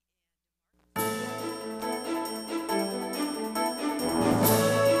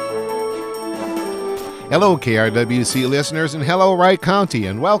Hello, KRWC listeners, and hello, Wright County,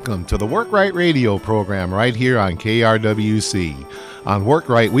 and welcome to the Work Right radio program right here on KRWC. On Work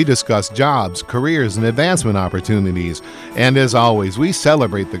Right, we discuss jobs, careers, and advancement opportunities. And as always, we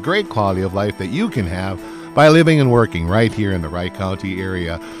celebrate the great quality of life that you can have by living and working right here in the Wright County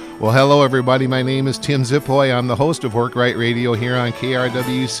area. Well, hello, everybody. My name is Tim Zipoy. I'm the host of Work Right Radio here on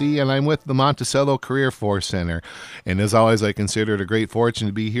KRWC, and I'm with the Monticello Career Force Center. And as always, I consider it a great fortune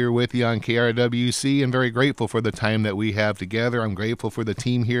to be here with you on KRWC, and very grateful for the time that we have together. I'm grateful for the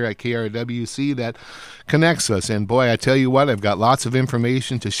team here at KRWC that connects us. And boy, I tell you what, I've got lots of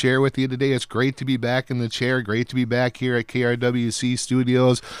information to share with you today. It's great to be back in the chair. Great to be back here at KRWC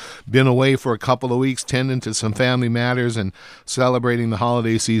Studios. Been away for a couple of weeks, tending to some family matters and celebrating the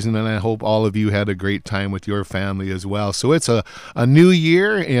holiday season. And I hope all of you had a great time with your family as well. So it's a new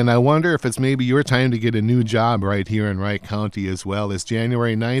year, and I wonder if it's maybe your time to get a new job right here in Wright County as well. It's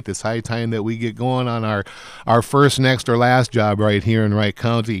January 9th. It's high time that we get going on our first, next, or last job right here in Wright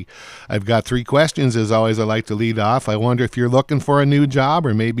County. I've got 3 questions, as always, I like to lead off. I wonder if you're looking for a new job,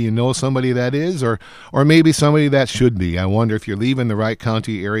 or maybe you know somebody that is, or maybe somebody that should be. I wonder if you're leaving the Wright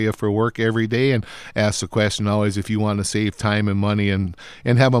County area for work every day, and ask the question always if you want to save time and money and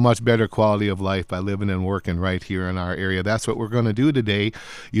have a much better quality of life by living and working right here in our area. That's what we're going to do today.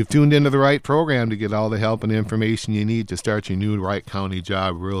 You've tuned into the right program to get all the help and information you need to start your new Wright County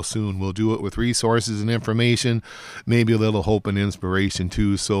job real soon. We'll do it with resources and information, maybe a little hope and inspiration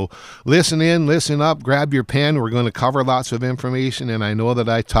too. So listen in, listen up, grab your pen. We're going to cover lots of information, and I know that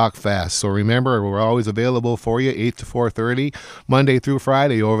I talk fast. So remember, we're always available for you 8 to 4:30, Monday through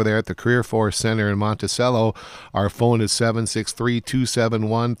Friday over there at the Career Force Center in Monticello. Our phone is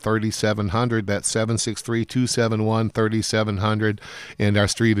 763-271-3700. That's 763-271-3700. And our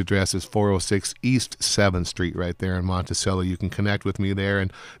street address is 406 East 7th Street right there in Monticello. You can connect with me there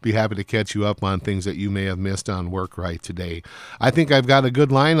and be happy to catch you up on things that you may have missed on Work Right today. I think I've got a good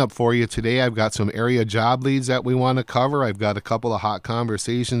lineup for you today. I've got some area job leads that we want to cover. I've got a couple of hot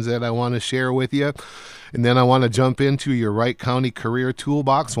conversations that I want to share with you. And then I want to jump into your Wright County Career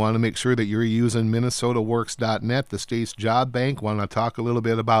Toolbox. Want to make sure that you're using MinnesotaWorks.net, the state's job bank. Want to talk a little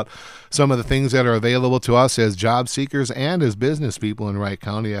bit about some of the things that are available to us as job seekers and as business people in Wright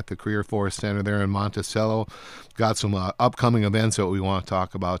County at the Career Force Center there in Monticello. Got some upcoming events that we want to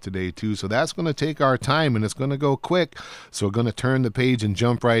talk about today too. So that's going to take our time, and it's going to go quick. So we're going to turn the page and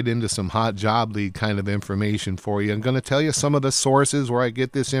jump right into some hot job lead kind of information for you. I'm going to tell you some of the sources where I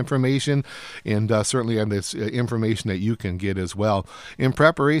get this information, and certainly have this information that you can get as well. In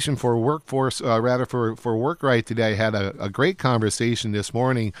preparation for for Work Right today, I had a great conversation this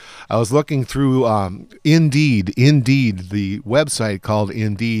morning. I was looking through Indeed, the website called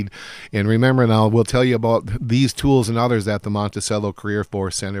Indeed. And remember now, we'll tell you about these tools and others at the Monticello Career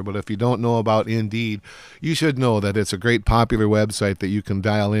Force Center. But if you don't know about Indeed, you should know that it's a great popular website that you can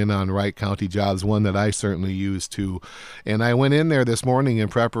dial in on Wright County jobs, one that I certainly use too. And I went in there this morning in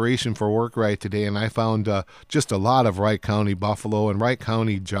preparation for Work Right today, and I found just a lot of Wright County, Buffalo, and Wright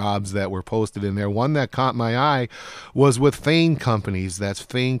County jobs that were posted in there. One that caught my eye was with Fane Companies. That's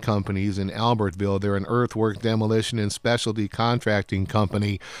Fane Companies in Albertville. They're an earthwork, demolition, and specialty contracting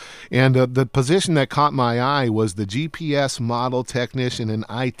company. And the position that caught my eye was the GPS model technician and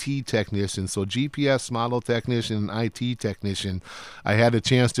IT technician. So GPS model technician and IT technician. I had a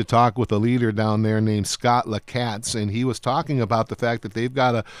chance to talk with a leader down there named Scott LaCatz, and he was talking about the fact that they've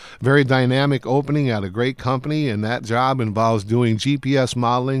got a very dynamic opening at a great company, and that job involves doing GPS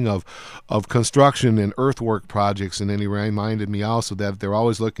modeling of construction and earthwork projects. And then he reminded me also that they're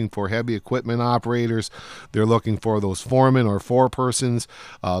always looking for heavy equipment operators. They're looking for those foremen or forepersons,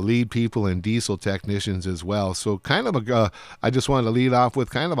 lead people, and diesel technicians as well. So kind of I just wanted to lead off with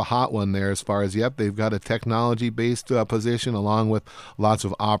kind of a hot one there as far as, they've got a technology-based position along with lots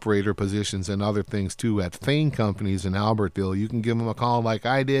of operator positions and other things too at Fane Companies in Albertville. You can give them a call like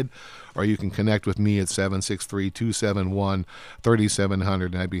I did, or you can connect with me at 763-271-3700,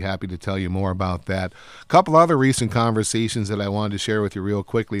 and I'd be happy to tell you more about that. A couple other recent conversations that I wanted to share with you real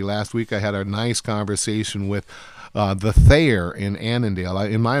quickly. Last week I had a nice conversation with the Thayer in Annandale.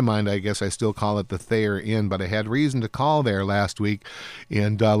 In my mind, I guess I still call it the Thayer Inn, but I had reason to call there last week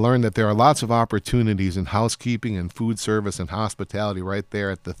and learned that there are lots of opportunities in housekeeping and food service and hospitality right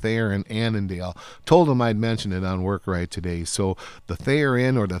there at the Thayer in Annandale. Told them I'd mention it on Work Right today. So the Thayer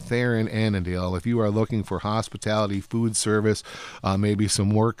Inn or the Thayer in Annandale, if you are looking for hospitality, food service, maybe some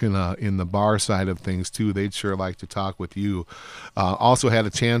work in the bar side of things too, they'd sure like to talk with you. Also had a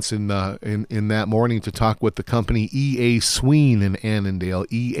chance in that morning to talk with the company County, E.A. Sween in Annandale.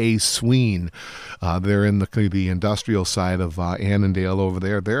 E.A. Sween. They're in the industrial side of Annandale over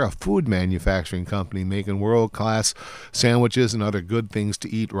there. They're a food manufacturing company making world-class sandwiches and other good things to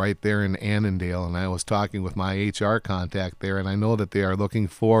eat right there in Annandale. And I was talking with my HR contact there, and I know that they are looking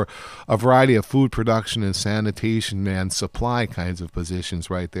for a variety of food production and sanitation and supply kinds of positions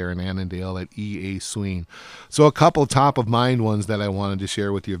right there in Annandale at E.A. Sween. So a couple top-of-mind ones that I wanted to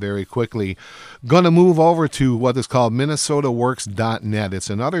share with you very quickly. Going to move over to what is called MinnesotaWorks.net. It's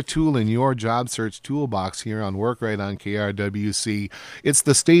another tool in your job search toolbox here on WorkRight on KRWC. It's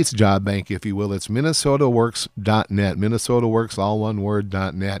the state's job bank, if you will. It's MinnesotaWorks.net. MinnesotaWorks, all one word,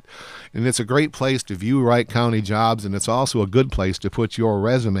 .net. And it's a great place to view Wright County jobs, and it's also a good place to put your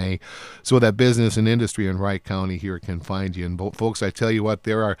resume so that business and industry in Wright County here can find you. And folks, I tell you what,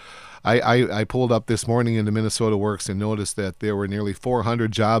 there are I pulled up this morning into Minnesota Works and noticed that there were nearly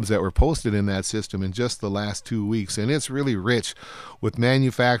 400 jobs that were posted in that system in just the last 2 weeks. And it's really rich with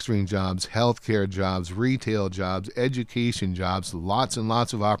manufacturing jobs, healthcare jobs, retail jobs, education jobs, lots and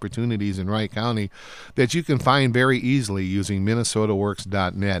lots of opportunities in Wright County that you can find very easily using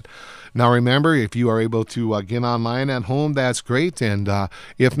MinnesotaWorks.net. Now remember, if you are able to get online at home, that's great. And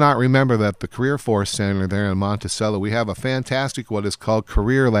if not, remember that the Career Force Center there in Monticello, we have a fantastic what is called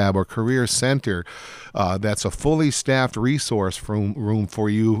Career Lab or Career Center. That's a fully staffed resource room for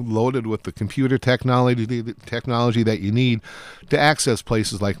you, loaded with the computer technology that you need to access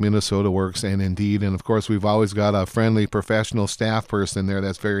places like Minnesota Works and Indeed. And of course, we've always got a friendly professional staff person there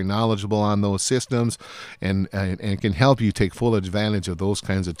that's very knowledgeable on those systems and can help you take full advantage of those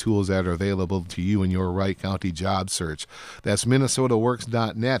kinds of tools that are available to you in your Wright County job search. That's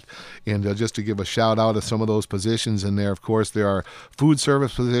MinnesotaWorks.net. And just to give a shout out to some of those positions in there, of course, there are food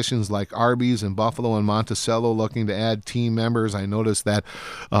service positions like Arby's in Buffalo and Monticello looking to add team members. I noticed that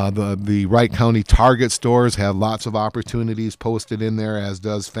the Wright County Target stores have lots of opportunities posted in there, as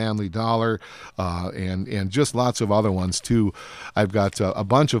does Family Dollar, and just lots of other ones too. I've got a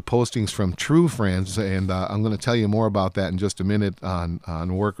bunch of postings from True Friends, and I'm going to tell you more about that in just a minute on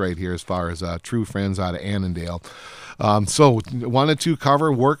WorkRight here as far as True Friends out of Annandale. So wanted to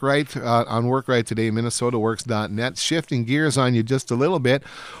cover WorkRight on WorkRight today, MinnesotaWorks.net. Shifting gears on you just a little bit,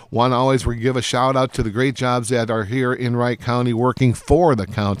 want to always give a shout out to the great jobs that are here in Wright County working for the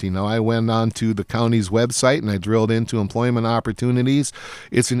county. Now, I went on to the county's website and I drilled into employment opportunities.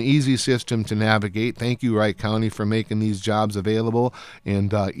 It's an easy system to navigate. Thank you, Wright County, for making these jobs available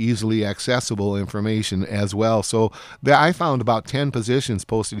and easily accessible information as well. So I found about 10 positions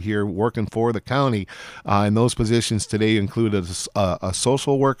posted here working for the county, and those positions today included a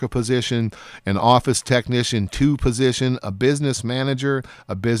social worker position, an office technician 2 position, a business manager,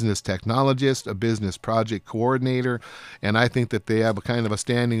 a business technologist, a business project coordinator, and I think that they have a kind of a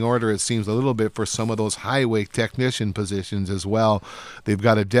standing order, it seems a little bit, for some of those highway technician positions as well. They've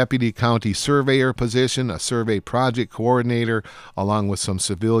got a deputy county surveyor position, a survey project coordinator, along with some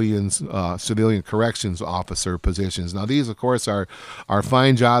civilian corrections officer positions. Now these, of course, are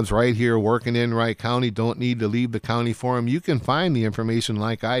fine jobs right here working in Wright County. Don't need to leave the county for them. You can find the information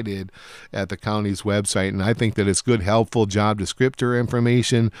like I did at the county's website, and I think that it's good, helpful job descriptor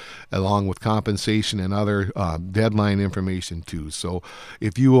information along with compensation and other deadline information too. So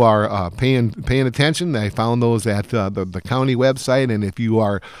if you are paying attention, I found those at the county website, and if you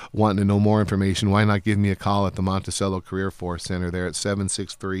are wanting to know more information, why not give me a call at the Monticello Career Force Center there at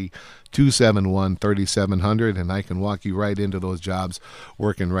 763-271-3700, and I can walk you right into those jobs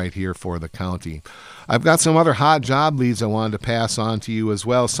working right here for the county. I've got some other hot job leads I wanted to pass on to you as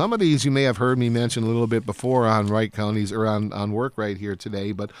well. Some of these you may have heard me mention a little bit before on Wright County's or on WorkRight here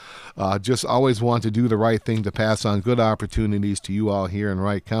today, but just always want to do the right thing to pass on good opportunities to you all here in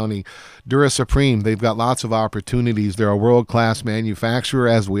Wright County. Dura Supreme, they've got lots of opportunities. They're a world-class manufacturer,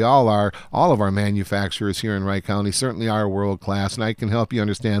 as we all are. All of our manufacturers here in Wright County certainly are world-class, and I can help you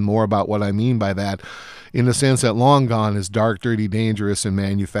understand more about what I mean by that, in the sense that long gone is dark, dirty, dangerous in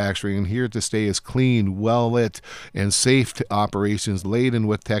manufacturing, and here to stay is clean, well-lit, and safe operations laden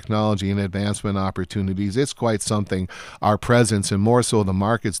with technology and advancement opportunities. It's quite something, our presence, and more so the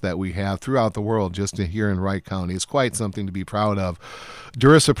markets that we have throughout the world just here in Wright County. It's quite something to be proud of.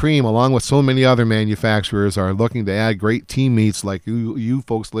 Dura Supreme, along with so many other manufacturers, are looking to add great teammates like you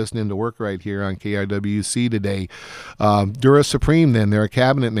folks listening to WorkRight here on KRWC today. Dura Supreme, then, they're a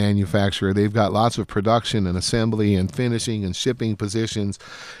cabinet manufacturer. They've got lots of production and assembly and finishing and shipping positions,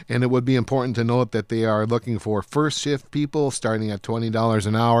 and it would be important to note that they are looking for first shift people starting at $20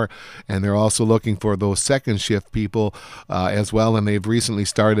 an hour, and they're also looking for those second shift people as well, and they've recently recently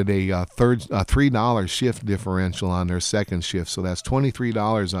started a $3 shift differential on their second shift. So that's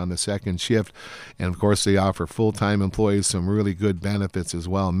 $23 on the second shift. And of course, they offer full-time employees some really good benefits as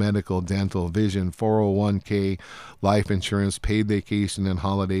well: medical, dental, vision, 401k, life insurance, paid vacation and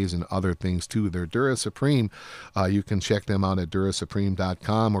holidays, and other things too. They're Dura Supreme. You can check them out at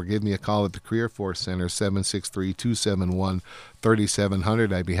durasupreme.com or give me a call at the Career Force Center,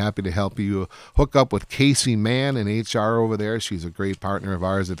 763-271-3700. I'd be happy to help you hook up with Casey Mann in HR over there. She's a great partner of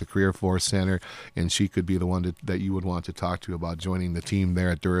ours at the Career Force Center, and she could be the one that you would want to talk to about joining the team there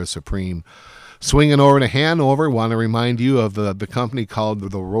at Dura Supreme. Swinging over to Hanover, want to remind you of the company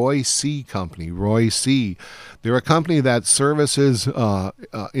called the Roy C. Company. Roy C. They're a company that services,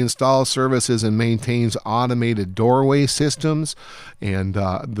 installs, services, and maintains automated doorway systems. And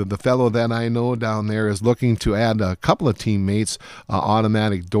the fellow that I know down there is looking to add a couple of teammates,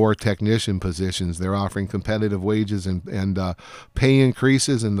 automatic door technician positions. They're offering competitive wages and pay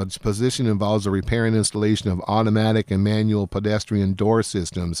increases, and the position involves the repair and installation of automatic and manual pedestrian door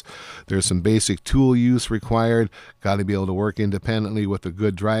systems. There's some basic tool use required. Got to be able to work independently with a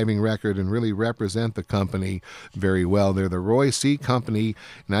good driving record and really represent the company very well. They're the Roy C. Company,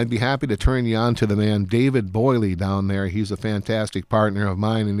 and I'd be happy to turn you on to the man David Boyley down there. He's a fantastic partner of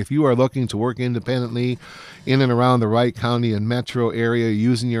mine, and if you are looking to work independently in and around the Wright County and metro area,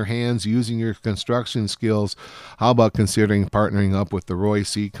 using your hands, using your construction skills, how about considering partnering up with the Roy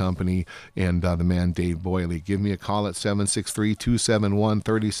C. Company and the man Dave Boyley? Give me a call at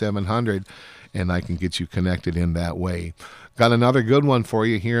 763-271-3700. and I can get you connected in that way. Got another good one for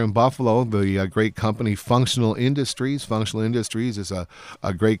you here in Buffalo, the great company Functional Industries. Functional Industries is a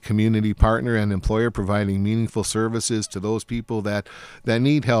great community partner and employer providing meaningful services to those people that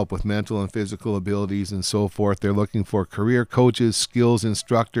need help with mental and physical abilities and so forth. They're looking for career coaches, skills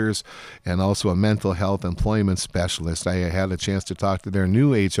instructors, and also a mental health employment specialist. I had a chance to talk to their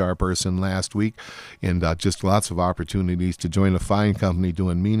new HR person last week, and just lots of opportunities to join a fine company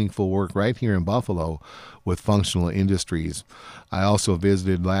doing meaningful work right here in Buffalo with Functional Industries. I also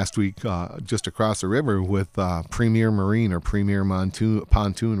visited last week just across the river with Premier Marine, or Premier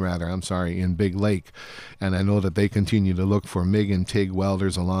Pontoon in Big Lake, and I know that they continue to look for MIG and TIG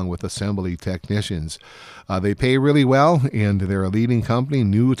welders along with assembly technicians. They pay really well, and they're a leading company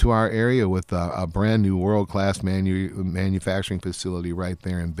new to our area with a brand new world-class manufacturing facility right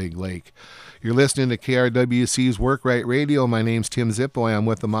there in Big Lake. You're listening to KRWC's Work Right Radio. My name's Tim Zippoy. I'm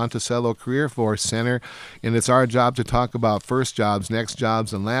with the Monticello Career Force Center, and it's our job to talk about first jobs, next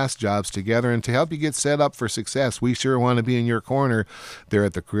jobs, and last jobs together, and to help you get set up for success. We sure want to be in your corner there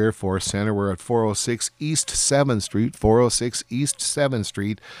at the Career Force Center. We're at 406 East 7th Street, 406 East 7th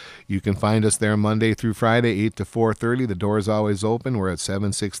Street. You can find us there Monday through Friday, 8 to 4:30. The door is always open. We're at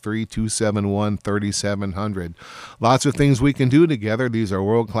 763-271-3700. Lots of things we can do together. These are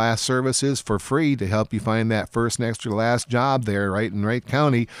world-class services for free to help you find that first, next, or last job there right in Wright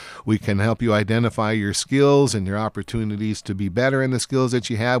County. We can help you identify your skills and your opportunities to be better in the skills that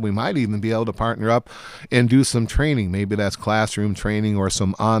you have. We might even be able to partner up and do some training. Maybe that's classroom training or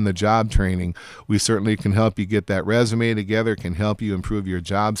some on-the-job training. We certainly can help you get that resume together, can help you improve your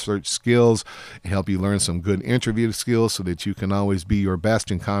job search skills, and help you learn some good interview skills so that you can always be your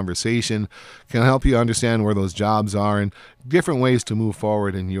best in conversation, can help you understand where those jobs are and different ways to move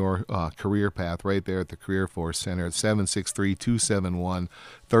forward in your career path right there at the Career Force Center at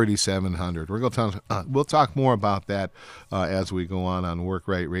 763-271-3700. We'll talk more about that as we go on Work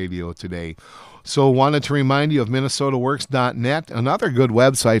Right Radio today. So wanted to remind you of MinnesotaWorks.net. Another good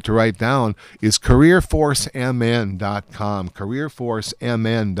website to write down is CareerForceMN.com,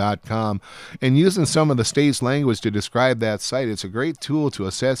 CareerForceMN.com. And using some of the state's language to describe that site, it's a great tool to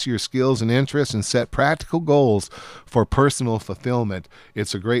assess your skills and interests and set practical goals for personal fulfillment.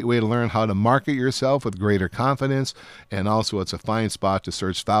 It's a great way to learn how to market yourself with greater confidence, and also it's a fine spot to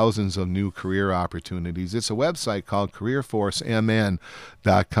search thousands of new career opportunities. It's a website called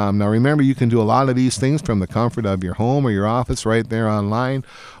CareerForceMN.com. Now remember, you can do a lot of these things from the comfort of your home or your office right there online,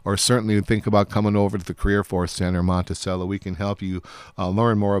 or certainly think about coming over to the Career Force Center, Monticello. We can help you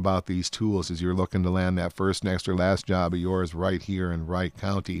learn more about these tools as you're looking to land that first, next, or last job of yours right here in Wright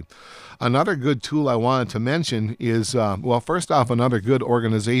County. Another good tool I wanted to mention is, first off, another good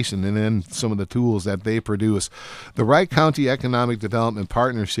organization, and then some of the tools that they produce. The Wright County Economic Development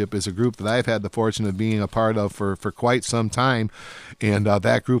Partnership is a group that I've had the fortune of being a part of for quite some time, and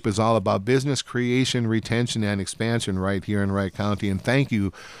that group is all about business creation, retention, and expansion right here in Wright County. And thank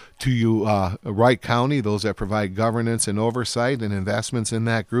you to you, Wright County, those that provide governance and oversight and investments in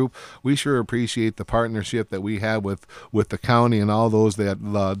that group. We sure appreciate the partnership that we have with the county and all those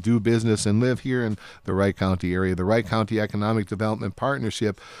that do business and live here in the Wright County area. The Wright County Economic Development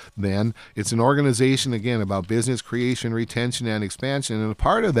Partnership, then, it's an organization, again, about business creation, retention, and expansion. And a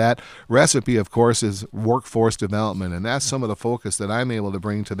part of that recipe, of course, is workforce development. And that's some of the focus that I'm able to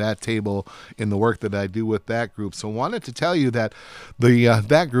bring to that table in the work that I do with that group. So I wanted to tell you that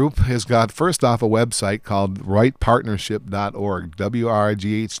that group has got, first off, a website called wrightpartnership.org,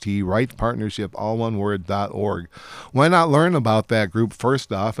 WRGHT, wrightpartnership, all one word, .org. Why not learn about that group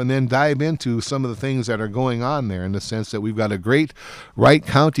first off and then dive into some of the things that are going on there, in the sense that we've got a great Wright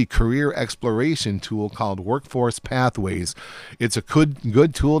County career exploration tool called Workforce Pathways. It's a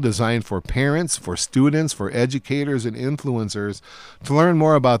good tool designed for parents, for students, for educators, and influencers to learn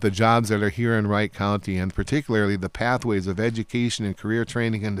more about the jobs that are here in Wright County, and particularly the pathways of education and career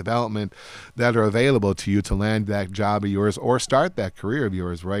training and development that are available to you to land that job of yours or start that career of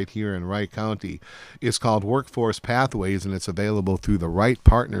yours right here in Wright County. It's called Workforce Pathways, and it's available through the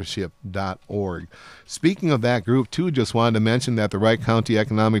wrightpartnership.org. Speaking of that group, too, just wanted to mention that the Wright County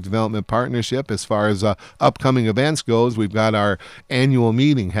Economic Development Partnership, as far as upcoming events goes, we've got our annual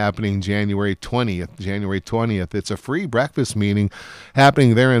meeting happening January 20th. It's a free breakfast meeting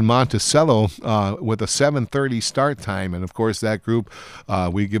happening there in Monticello with a 7:30 start time. And, of course, that group,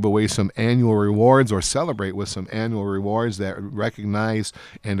 we give away some annual rewards or celebrate with some annual rewards that recognize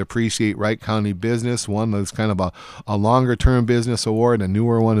and appreciate Wright County business. One is kind of a longer-term business award. A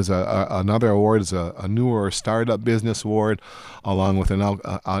newer one is another award is a newer startup business award, along with an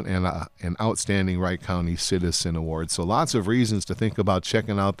outstanding Wright County Citizen Award. So lots of reasons to think about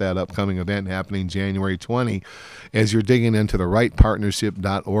checking out that upcoming event happening January 20 as you're digging into the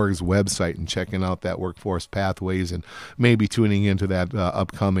wrightpartnership.org's website and checking out that Workforce Pathways and maybe tuning into that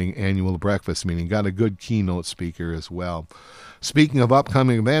upcoming annual breakfast meeting. Got a good keynote speaker as well. Speaking of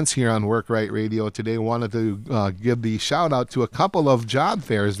upcoming events here on Work-Right Radio today, wanted to give the shout out to a couple of job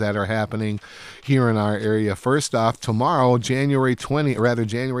fairs that are happening here in our area. First off, tomorrow, January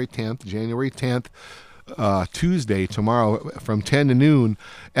 10th, Tuesday, tomorrow from 10 to noon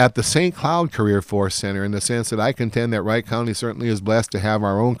at the St. Cloud Career Force Center, in the sense that I contend that Wright County certainly is blessed to have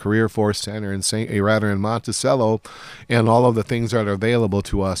our own Career Force Center in Monticello, and all of the things that are available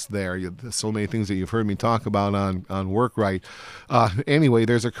to us there. So many things that you've heard me talk about on Work Right. Anyway,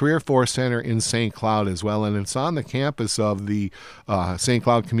 there's a Career Force Center in St. Cloud as well, and it's on the campus of the St.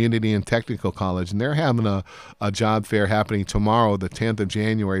 Cloud Community and Technical College, and they're having a job fair happening tomorrow, the 10th of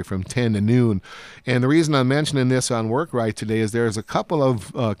January, from 10 to noon. And the reason I'm mentioning this on Work Right today is there's a couple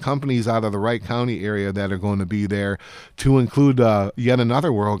of companies out of the Wright County area that are going to be there, to include yet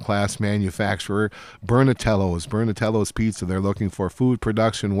another world-class manufacturer, Bernatello's Pizza. They're looking for food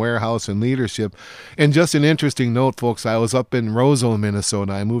production, warehouse, and leadership. And just an interesting note, folks, I was up in Roseau,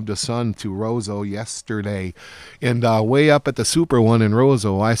 Minnesota. I moved a son to Roseau yesterday, and way up at the Super One in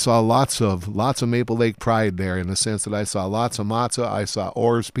Roseau, I saw lots of Maple Lake pride there, in the sense that I saw lots of matzah, I saw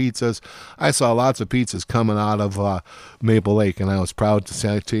Orr's pizzas, I saw lots of pizzas coming out of Maple Lake, and I was proud to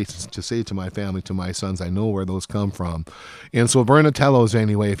say to my family, to my sons, I know where those come from. And so Bernatello's,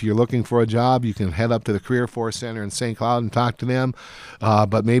 anyway, if you're looking for a job, you can head up to the Career Force Center in St. Cloud and talk to them.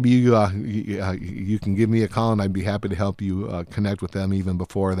 But maybe you can give me a call, and I'd be happy to help you connect with them even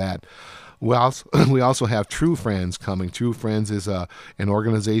before that. We also have True Friends coming. True Friends is an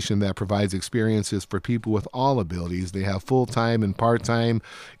organization that provides experiences for people with all abilities. They have full-time and part-time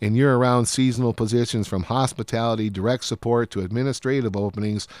and year-round seasonal positions, from hospitality, direct support, to administrative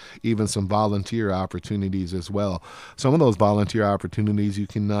openings, even some volunteer opportunities as well. Some of those volunteer opportunities you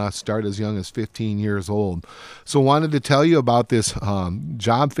can start as young as 15 years old. So wanted to tell you about this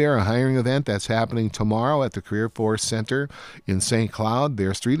job fair, a hiring event that's happening tomorrow at the Career Force Center in St. Cloud.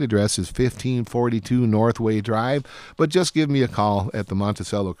 Their street address is 1542 Northway Drive, but just give me a call at the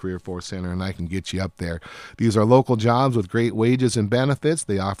Monticello Career Force Center and I can get you up there. These are local jobs with great wages and benefits.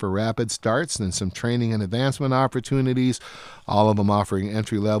 They offer rapid starts and some training and advancement opportunities, all of them offering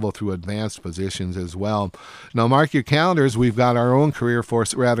entry level through advanced positions as well. Now mark your calendars. We've got our own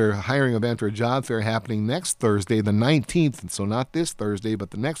hiring event or job fair happening next Thursday, the 19th. So not this Thursday,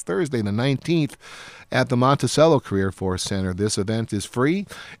 but the next Thursday, the 19th, at the Monticello Career Force Center. This event is free,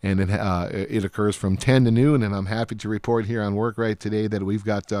 and it it occurs from 10 to noon, and I'm happy to report here on Work Right today that we've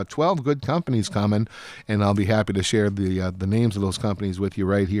got 12 good companies coming, and I'll be happy to share the names of those companies with you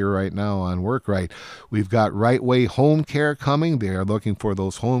right here, right now on Work Right. We've got Right Way Home Care coming. They are looking for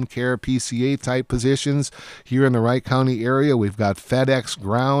those home care PCA type positions here in the Wright County area. We've got FedEx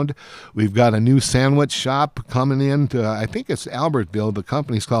Ground. We've got a new sandwich shop coming in to, I think it's Albertville. The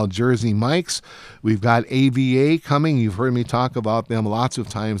company's called Jersey Mike's. We've got AVA coming. You've heard me talk about them lots of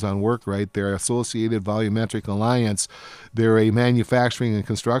times on Work Right. They're Associated Volumetric Alliance. They're a manufacturing and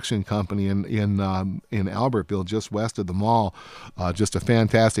construction company in Albertville, just west of the mall. Just a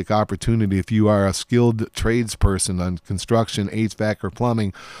fantastic opportunity if you are a skilled tradesperson on construction, HVAC, or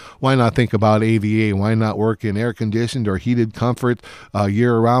plumbing. Why not think about AVA? Why not work in air-conditioned or heated comfort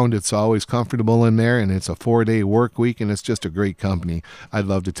year-round? It's always comfortable in there, and it's a 4-day work week, and it's just a great company. I'd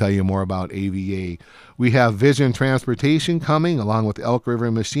love to tell you more about AVA. We have Vision Transportation coming, along with Elk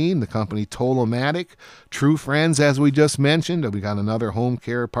River Machine, the company Tolomatic, True Friends, as we just mentioned. We got another home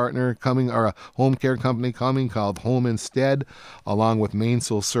care partner coming, or a home care company coming called Home Instead, along with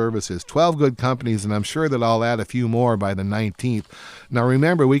Mainsail Services. 12 good companies, and I'm sure that I'll add a few more by the 19th. Now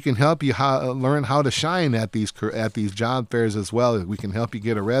remember, we can help you learn how to shine at these job fairs as well. We can help you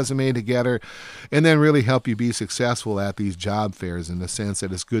get a resume together, and then really help you be successful at these job fairs, in the sense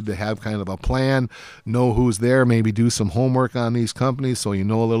that it's good to have kind of a plan, know who's there, maybe do some homework on these companies so you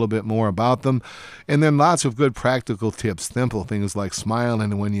know a little bit more about them, and then lots of good practical tips, simple things like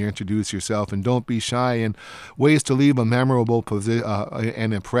smiling when you introduce yourself, and don't be shy, and ways to leave a memorable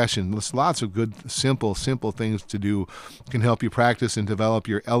an impression. There's lots of good, simple things to do. Can help you practice and develop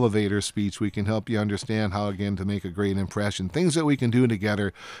your elevator speech. We can help you understand how, again, to make a great impression. Things that we can do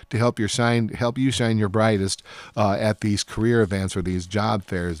together to help you shine your brightest at these career events or these job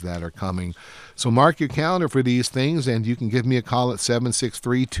fairs that are coming. So mark your calendar for these things, and you can give me a call at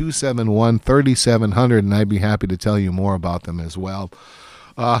 763-271-3700, and I'd be happy to tell you more about them as well.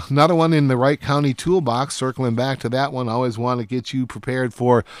 Another one in the Wright County Toolbox, circling back to that one, I always want to get you prepared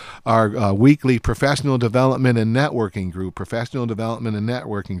for our weekly Professional Development and Networking Group. Professional Development and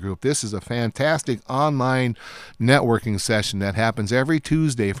Networking Group. This is a fantastic online networking session that happens every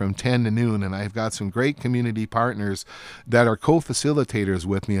Tuesday from 10 to noon, and I've got some great community partners that are co-facilitators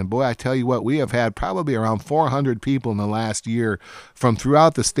with me. And boy, I tell you what, we have had probably around 400 people in the last year from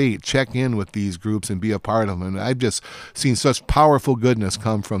throughout the state check in with these groups and be a part of them. And I've just seen such powerful goodness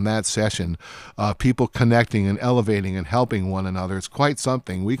come from that session. People connecting and elevating and helping one another. It's quite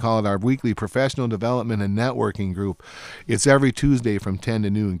something. We call it our weekly Professional Development and Networking Group. It's every Tuesday from 10 to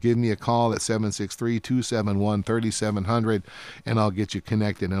noon. Give me a call at 763-271-3700, and I'll get you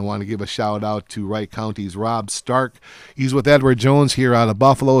connected. And I want to give a shout out to Wright County's Rob Stark. He's with Edward Jones here out of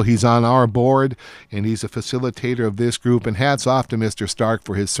Buffalo. He's on our board, and he's a facilitator of this group. And hats off to Mr. Stark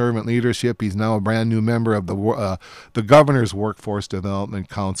for his servant leadership. He's now a brand new member of the Governor's Workforce Development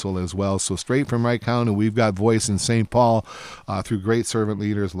Council as well. So straight from Wright County, we've got voice in St. Paul through great servant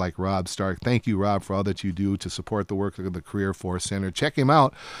leaders like Rob Stark. Thank you, Rob, for all that you do to support the work of the Career Force Center. Check him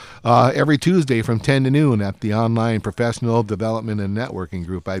out every Tuesday from 10 to noon at the online Professional Development and Networking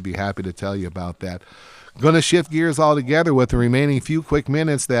Group. I'd be happy to tell you about that. Going to shift gears altogether with the remaining few quick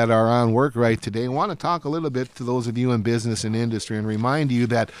minutes that are on Work Right today. I want to talk a little bit to those of you in business and industry and remind you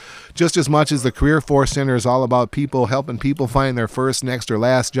that just as much as the Career Force Center is all about people, helping people find their first, next, or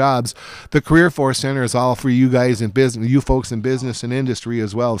last jobs, the Career Force Center is all for you guys in business, you folks in business and industry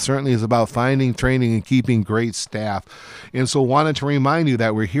as well. It certainly is about finding, training, and keeping great staff. And so wanted to remind you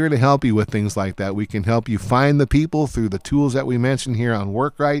that we're here to help you with things like that. We can help you find the people through the tools that we mentioned here on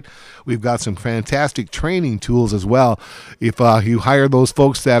Work Right. We've got some fantastic training tools as well. If you hire those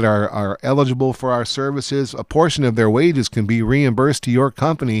folks that are eligible for our services, a portion of their wages can be reimbursed to your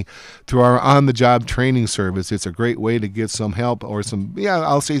company through our on-the-job training service. It's a great way to get some help, or some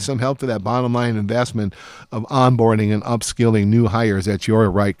help to that bottom line investment of onboarding and upskilling new hires at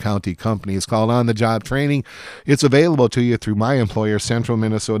your Wright County company. It's called On-the-Job Training. It's available to you through my employer, Central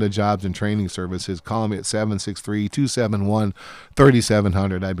Minnesota Jobs and Training Services. Call me at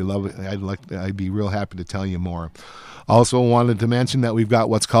 763-271-3700. I'd be real happy to tell you more. Also wanted to mention that we've got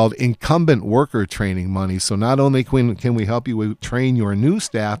what's called incumbent worker training money. So not only can we help you train your new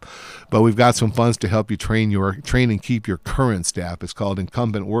staff, but we've got some funds to help you train and keep your current staff. It's called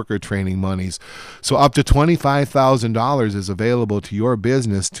incumbent worker training monies. So up to $25,000 is available to your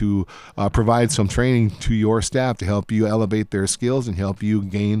business to provide some training to your staff to help you elevate their skills and help you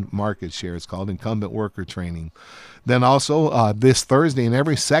gain market share. It's called incumbent worker training. Then also this Thursday and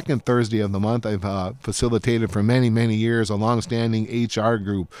every second Thursday of the month, I've facilitated for many, many years a long-standing HR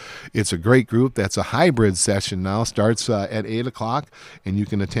group. It's a great group. That's a hybrid session now. Starts at 8 o'clock, and you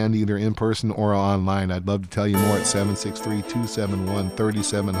can attend either in person or online. I'd love to tell you more at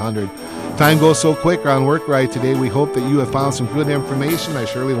 763-271-3700. Time goes so quick on Work Right today. We hope that you have found some good information. I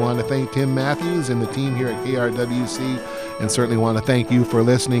surely want to thank Tim Matthews and the team here at KRWC, and certainly want to thank you for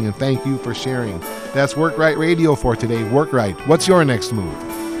listening and thank you for sharing. That's Work Right Radio for today. Work Right. What's your next move?